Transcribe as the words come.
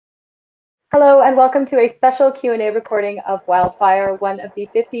Hello and welcome to a special Q&A recording of Wildfire, one of the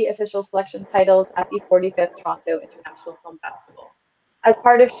 50 official selection titles at the 45th Toronto International Film Festival. As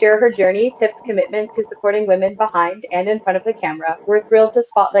part of Share Her Journey, Tiff's commitment to supporting women behind and in front of the camera, we're thrilled to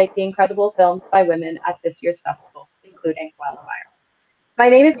spotlight the incredible films by women at this year's festival, including Wildfire. My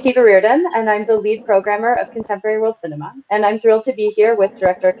name is Kiva Reardon, and I'm the lead programmer of Contemporary World Cinema, and I'm thrilled to be here with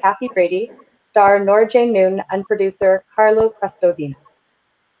director Cathy Brady, star Nora Jane Noone, and producer Carlo Cresto-Dina.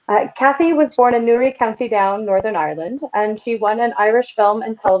 Cathy was born in Newry, County Down, Northern Ireland, and she won an Irish Film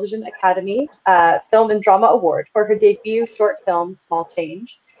and Television Academy Film and Drama Award for her debut short film, Small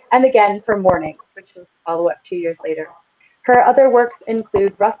Change, and again for Morning, which was a follow-up 2 years later. Her other works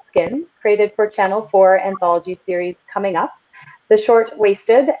include Rough Skin, created for Channel 4 anthology series Coming Up, the short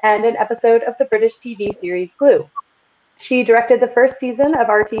Wasted, and an episode of the British TV series Glue. She directed the first season of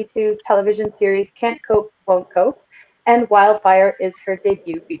RT2's television series Can't Cope, Won't Cope, and Wildfire is her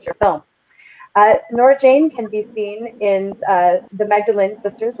debut feature film. Nora Jane can be seen in The Magdalene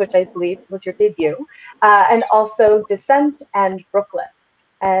Sisters, which I believe was your debut, and also Descent and Brooklyn.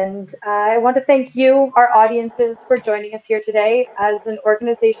 And I want to thank you, our audiences, for joining us here today. As an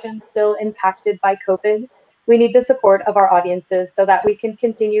organization still impacted by COVID, we need the support of our audiences so that we can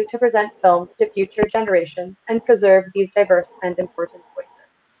continue to present films to future generations and preserve these diverse and important voices.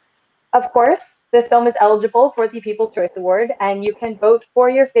 Of course, this film is eligible for the People's Choice Award, and you can vote for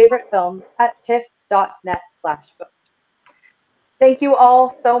your favorite films at tiff.net/vote. Thank you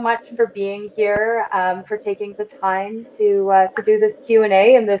all so much for being here, for taking the time to do this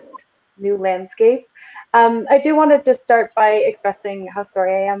Q&A in this new landscape. I do want to just start by expressing how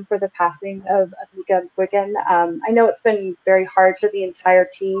sorry I am for the passing of Nika McGuigan. I know it's been very hard for the entire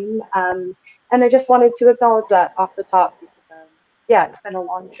team, and I just wanted to acknowledge that off the top because, yeah, it's been a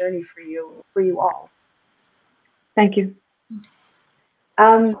long journey for you all. Thank you.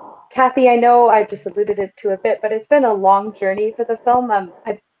 Cathy, I know I just alluded it to a bit, but it's been a long journey for the film.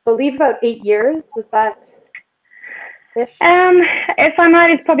 I believe about 8 years. Was that ish? If I'm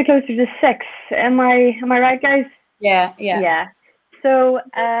right, it's probably closer to 6. Am I right, guys? Yeah. So,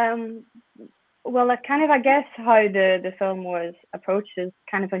 well, I guess how the film was approached is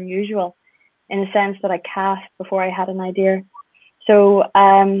kind of unusual, in the sense that I cast before I had an idea. So,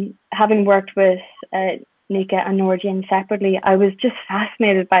 having worked with Nika and Nora Jane separately, I was just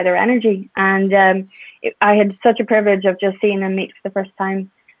fascinated by their energy, and I had such a privilege of just seeing them meet for the first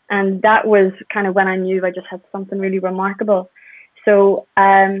time, and that was kind of when I knew I just had something really remarkable. So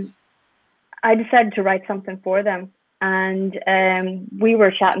I decided to write something for them, and we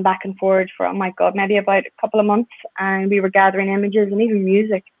were chatting back and forth for, oh my God, maybe about a couple of months, and we were gathering images and even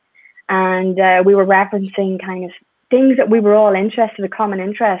music, and we were referencing kind of things that we were all interested, a common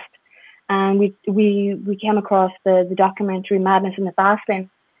interest. And we came across the documentary Madness in the Fast Lane,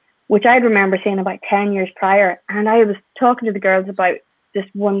 which I remember seeing about 10 years prior. And I was talking to the girls about this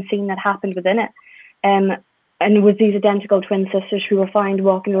one scene that happened within it. And it was these identical twin sisters who were found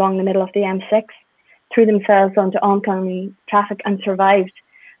walking along the middle of the M6, threw themselves onto oncoming traffic and survived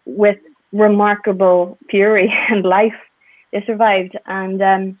with remarkable fury and life. They survived. And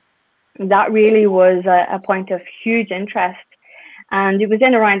that really was a point of huge interest. And it was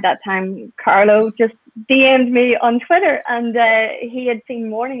in around that time, Carlo just DM'd me on Twitter, and he had seen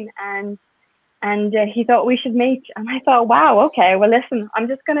Morning, and he thought we should meet. And I thought, wow, okay, well, listen, I'm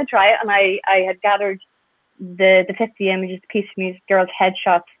just going to try it. And I had gathered the 50 images, the piece of music, girls'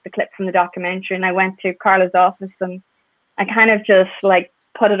 headshots, the clips from the documentary, and I went to Carlo's office, and I kind of just like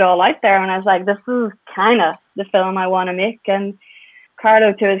put it all out there. And I was like, this is kind of the film I want to make. And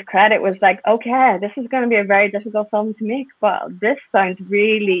Carlo, to his credit, was like, okay, this is going to be a very difficult film to make, but this sounds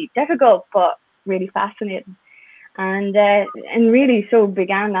really difficult, but really fascinating. And really so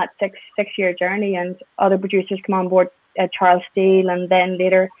began that six-year journey, and other producers come on board, Charles Steele, and then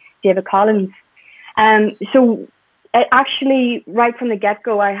later David Collins. So actually, right from the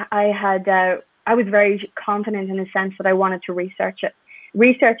get-go, I was very confident in the sense that I wanted to research it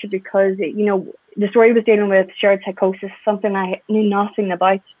because, you know, the story was dealing with shared psychosis, something I knew nothing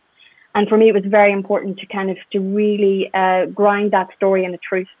about. And for me, it was very important to really grind that story in a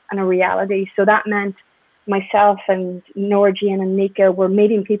truth and a reality. So that meant myself and Nora Jane and Nika were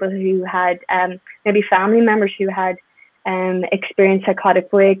meeting people who had maybe family members who had experienced psychotic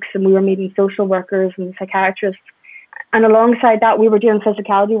breaks, and we were meeting social workers and psychiatrists. And alongside that, we were doing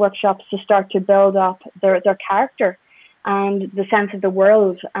physicality workshops to start to build up their character and the sense of the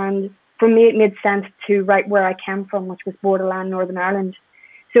world. And for me, it made sense to write where I came from, which was borderland Northern Ireland.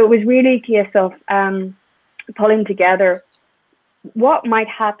 So it was really a case of pulling together what might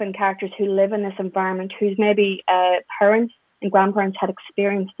happen, characters who live in this environment, whose maybe parents and grandparents had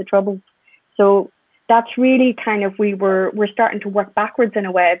experienced the troubles So that's really kind of, we're starting to work backwards in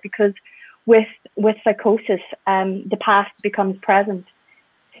a way, because with psychosis, the past becomes present.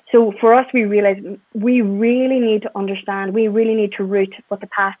 So for us, we realized we really need to understand, we really need to root what the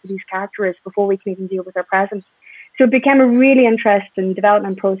past of these characters is before we can even deal with our present. So it became a really interesting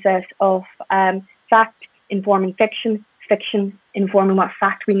development process of fact informing fiction, fiction informing what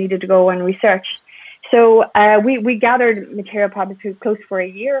fact we needed to go and research. So we gathered material probably close for a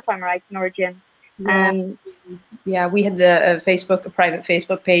year, if I'm right, Nora Jane. Yeah, we had a private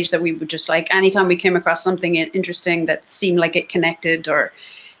Facebook page that we would just, like, anytime we came across something interesting that seemed like it connected or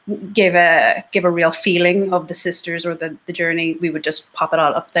give a real feeling of the sisters or the journey, we would just pop it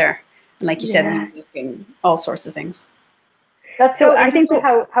all up there. And like you said, we were looking all sorts of things. That's so interesting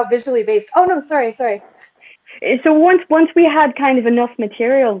how visually based. Oh no, sorry. So once we had kind of enough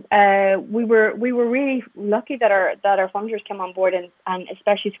material, we were really lucky that our funders came on board, and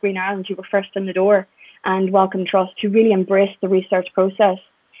especially Screen Ireland, who were first in the door, and Wellcome Trust, to really embrace the research process.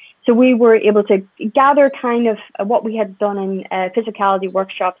 So we were able to gather kind of what we had done in physicality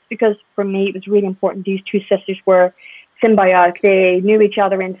workshops, because for me it was really important. These two sisters were symbiotic. They knew each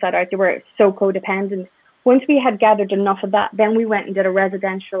other inside out. They were so codependent. Once we had gathered enough of that, then we went and did a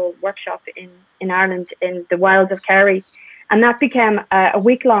residential workshop in Ireland, in the wilds of Kerry. And that became a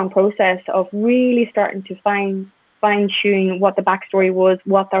week-long process of really starting to fine-tune what the backstory was,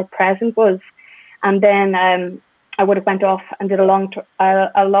 what our present was. And then I would have went off and did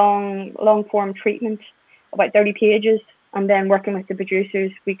a long-form treatment, about 30 pages, and then working with the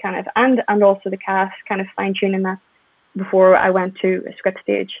producers, we kind of, and also the cast, kind of fine-tuning that before I went to a script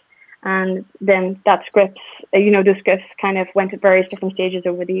stage. And then that scripts, those scripts kind of went at various different stages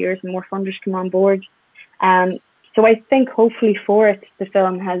over the years, and more funders come on board. So I think hopefully for it, the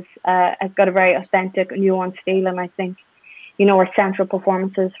film has got a very authentic, nuanced feel, and I think, our central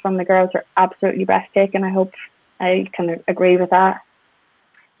performances from the girls are absolutely breathtaking. I hope I can agree with that.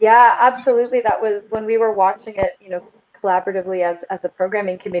 Yeah, absolutely. That was when we were watching it, collaboratively as a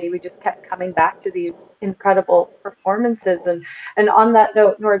programming committee, we just kept coming back to these incredible performances. And on that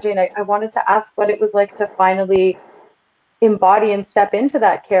note, Nora Jane, I wanted to ask what it was like to finally embody and step into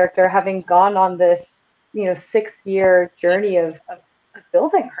that character, having gone on this, 6-year journey of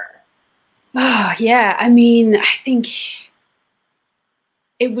building her. Oh, yeah. I mean, I think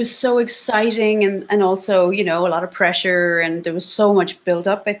it was so exciting, and also, a lot of pressure, and there was so much built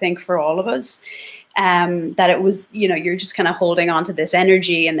up, I think, for all of us. That it was, you're just kind of holding on to this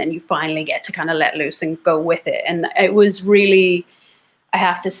energy, and then you finally get to kind of let loose and go with it. And it was really, I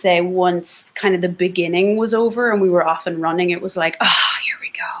have to say, once kind of the beginning was over and we were off and running, it was like, here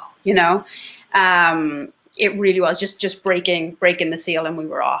we go, it really was just breaking the seal, and we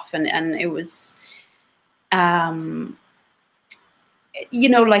were off. And it was, like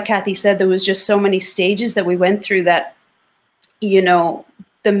Cathy said, there was just so many stages that we went through that,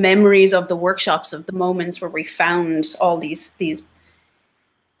 the memories of the workshops, of the moments where we found all these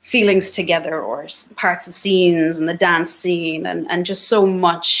feelings together, or parts of scenes, and the dance scene, and just so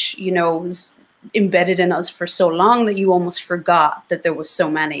much, was embedded in us for so long that you almost forgot that there was so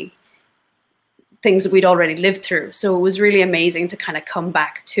many things that we'd already lived through. So it was really amazing to kind of come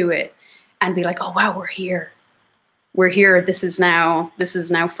back to it and be like, oh wow, we're here. This is now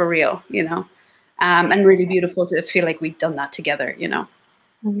for real, and really beautiful to feel like we'd done that together,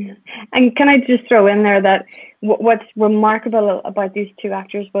 And can I just throw in there that what's remarkable about these two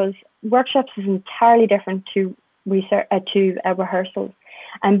actors was workshops is entirely different to rehearsals,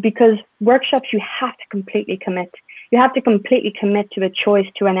 and because workshops you have to completely commit. You have to completely commit to a choice,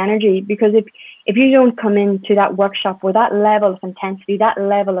 to an energy, because if you don't come into that workshop with that level of intensity, that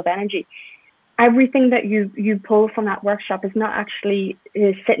level of energy, everything that you pull from that workshop is not actually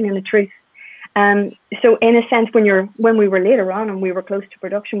sitting in the truth. So in a sense, when we were later on and we were close to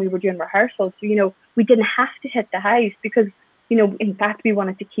production, we were doing rehearsals. So, we didn't have to hit the highs because, in fact, we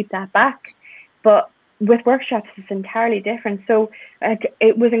wanted to keep that back. But with workshops, it's entirely different. So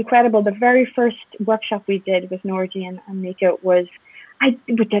it was incredible. The very first workshop we did with Nora Jane and Nika we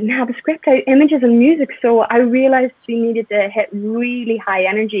didn't have a script, images and music. So I realized we needed to hit really high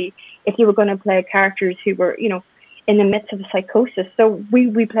energy if you were going to play characters who were, in the midst of a psychosis. So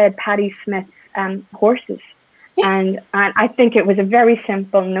we played Patti Smith's horses. And I think it was a very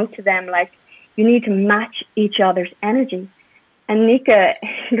simple note to them, like, you need to match each other's energy. And Nika,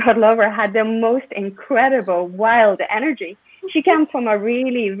 God love her, had the most incredible, wild energy. She came from a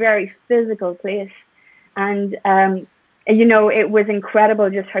really very physical place. And, it was incredible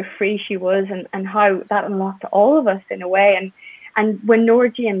just how free she was, and how that unlocked all of us in a way. And when Nora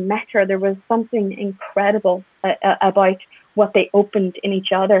Jane met her, there was something incredible about what they opened in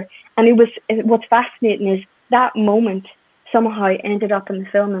each other. And what's fascinating is that moment somehow ended up in the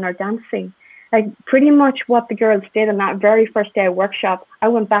film in our dance scene. Like pretty much what the girls did on that very first day of workshop, I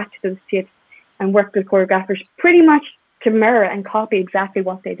went back to those tapes and worked with choreographers pretty much to mirror and copy exactly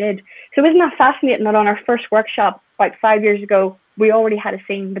what they did. So isn't that fascinating that on our first workshop, about 5 years ago, we already had a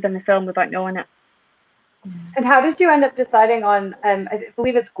scene within the film without knowing it. And how did you end up deciding on, I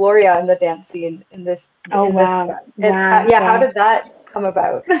believe it's Gloria in the dance scene in this? Oh, wow. How did that come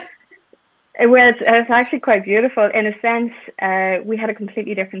about? It's actually quite beautiful. In a sense, we had a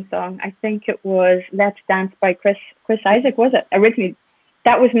completely different song. I think it was Let's Dance by Chris Isaac, was it? Originally,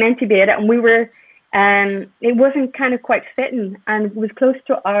 that was meant to be it. And we were, it wasn't kind of quite fitting. And it was close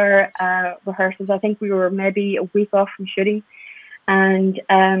to our rehearsals. I think we were maybe a week off from shooting. And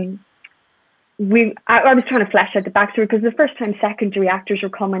I was trying to flesh out the backstory because the first time secondary actors were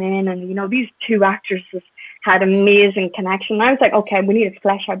coming in, and you know, these two actresses had amazing connection. And I was like, okay, we need to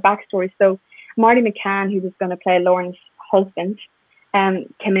flesh out backstory. So Marty McCann, who was going to play Lauren's husband,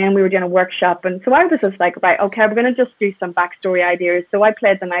 came in. We were doing a workshop, and so I was just like, right, okay, we're going to just do some backstory ideas. So I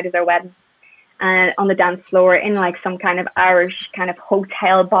played the night of their wedding on the dance floor in like some kind of Irish kind of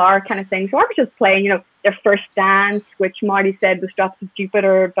hotel bar kind of thing. So I was just playing, you know, their first dance, which Marty said was Drops of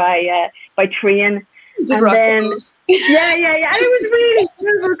Jupiter by Train. And then, yeah. And it was really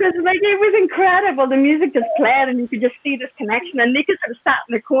cool because like it was incredible. The music just played and you could just see this connection. And Nika sort of sat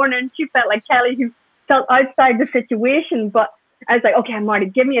in the corner and she felt like Kelly, who felt outside the situation. But I was like, okay, Marty,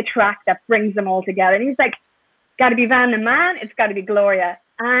 give me a track that brings them all together. And he was like, got to be Van the Man, it's got to be Gloria.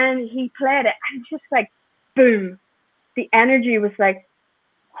 And he played it and just like, boom. The energy was like,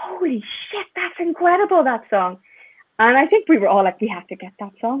 holy shit, that's incredible, that song. And I think we were all like, we have to get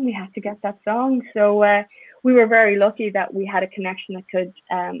that song. We have to get that song. So we were very lucky that we had a connection that could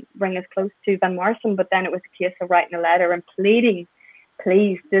bring us close to Van Morrison. But then it was a case of writing a letter and pleading,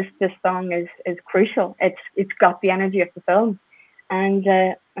 please, this song is crucial. It's got the energy of the film. And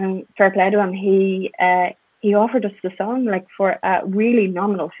fair play to him, he offered us the song like for a really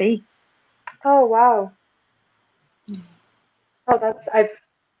nominal fee. Oh wow! Oh,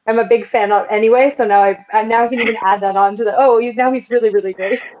 I'm a big fan of anyway, so now now I can even add that on to the. Now he's really really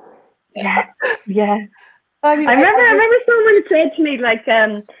great. Yeah. I mean, I remember someone said to me like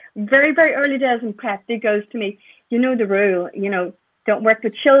very very early days in prep. He goes to me, you know the rule, you know, don't work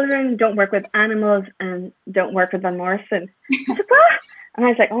with children, don't work with animals, and don't work with Van Morrison. I said, what? And I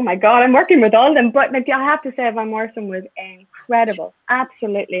was like, oh my God, I'm working with all of them. But like, I have to say, Van Morrison was incredible,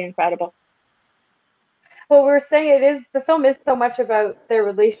 absolutely incredible. Well, we were saying the film is so much about their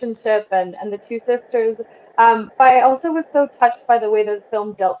relationship and the two sisters. But I also was so touched by the way that the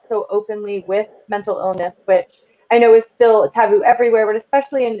film dealt so openly with mental illness, which I know is still a taboo everywhere, but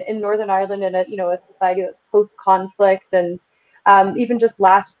especially in Northern Ireland and a society that's post-conflict. And even just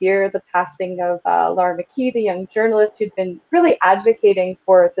last year, the passing of Laura McKee, the young journalist who'd been really advocating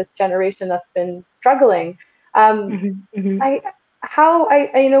for this generation that's been struggling. I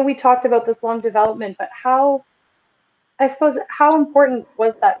know we talked about this long development, but how important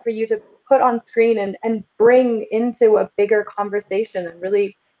was that for you to put on screen and bring into a bigger conversation and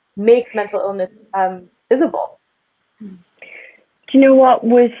really make mental illness visible? Do you know what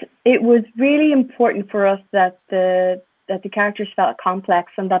it was really important for us that the characters felt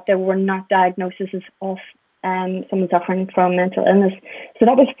complex and that there were not diagnoses of someone suffering from mental illness. So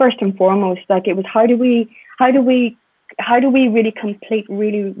that was first and foremost. Like it was how do we really complete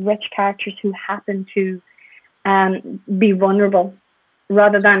really rich characters who happen to be vulnerable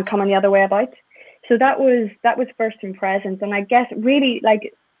rather than coming the other way about. So that was first and present. And I guess really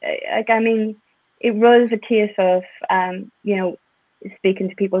I mean, it was a case of you know, speaking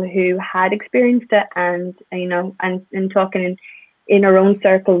to people who had experienced it and you know and talking in our own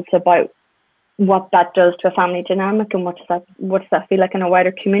circles about what that does to a family dynamic and what does that feel like in a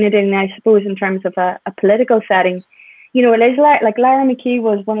wider community. And I suppose in terms of a political setting, you know, it is like Laura McKee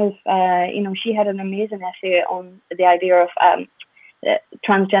was one of you know, she had an amazing essay on the idea of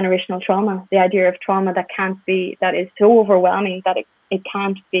transgenerational trauma, the idea of trauma that is so overwhelming that it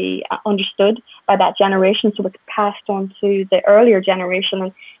can't be understood by that generation, so it's passed on to the earlier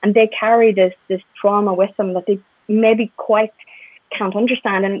generation, and they carry this trauma with them that they maybe quite can't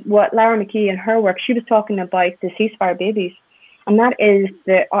understand. And what Laura McKee in her work, she was talking about the ceasefire babies, and that is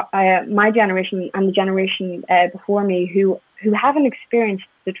my generation and the generation before me who haven't experienced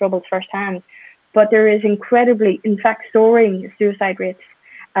the troubles firsthand, but there is incredibly, in fact, soaring suicide rates,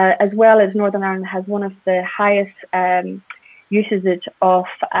 as well as Northern Ireland has one of the highest usage of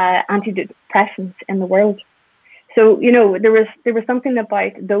antidepressants in the world. So, you know, there was something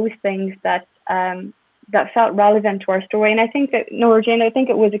about those things that that felt relevant to our story. And I think that, Nora Jane, I think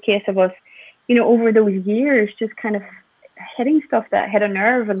it was a case of us, you know, over those years, just kind of hitting stuff that hit a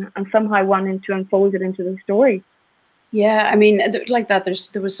nerve and somehow wanting to unfold it into the story. Yeah, I mean, like that,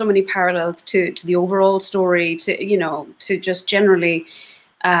 there was so many parallels to the overall story, to, you know, to just generally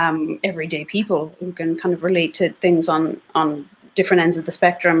everyday people who can kind of relate to things on different ends of the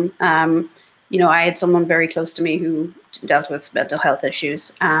spectrum. You know, I had someone very close to me who dealt with mental health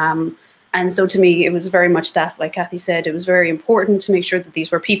issues. And so to me, it was very much that, like Cathy said, it was very important to make sure that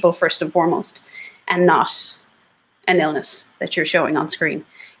these were people first and foremost, and not an illness that you're showing on screen.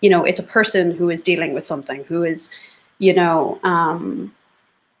 You know, it's a person who is dealing with something, who is, you know,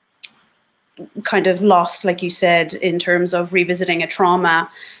 kind of lost, like you said, in terms of revisiting a trauma.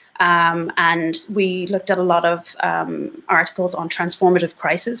 And we looked at a lot of articles on transformative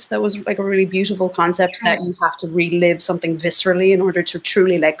crisis. That was like a really beautiful concept, that you have to relive something viscerally in order to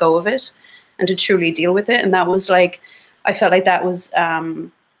truly let go of it and to truly deal with it. And that was like, I felt like that was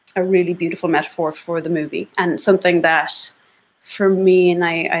a really beautiful metaphor for the movie, and something that for me, and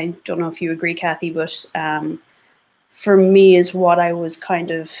I don't know if you agree, Cathy, but for me is what I was kind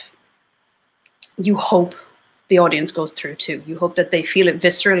of, you hope the audience goes through too. You hope that they feel it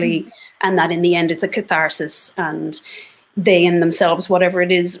viscerally, and that in the end it's a catharsis, and they in themselves, whatever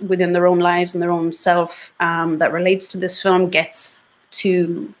it is within their own lives and their own self that relates to this film, gets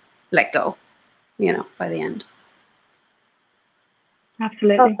to let go, you know, by the end.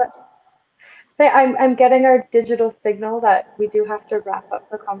 Absolutely. I'm getting our digital signal that we do have to wrap up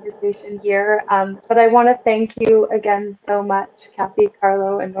the conversation here. But I want to thank you again so much, Cathy,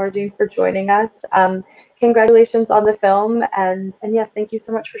 Carlo, and Nora Jane, for joining us. Congratulations on the film, and yes, thank you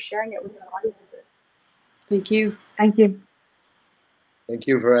so much for sharing it with our audiences. Thank you. Thank you. Thank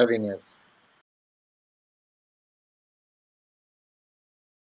you for having us.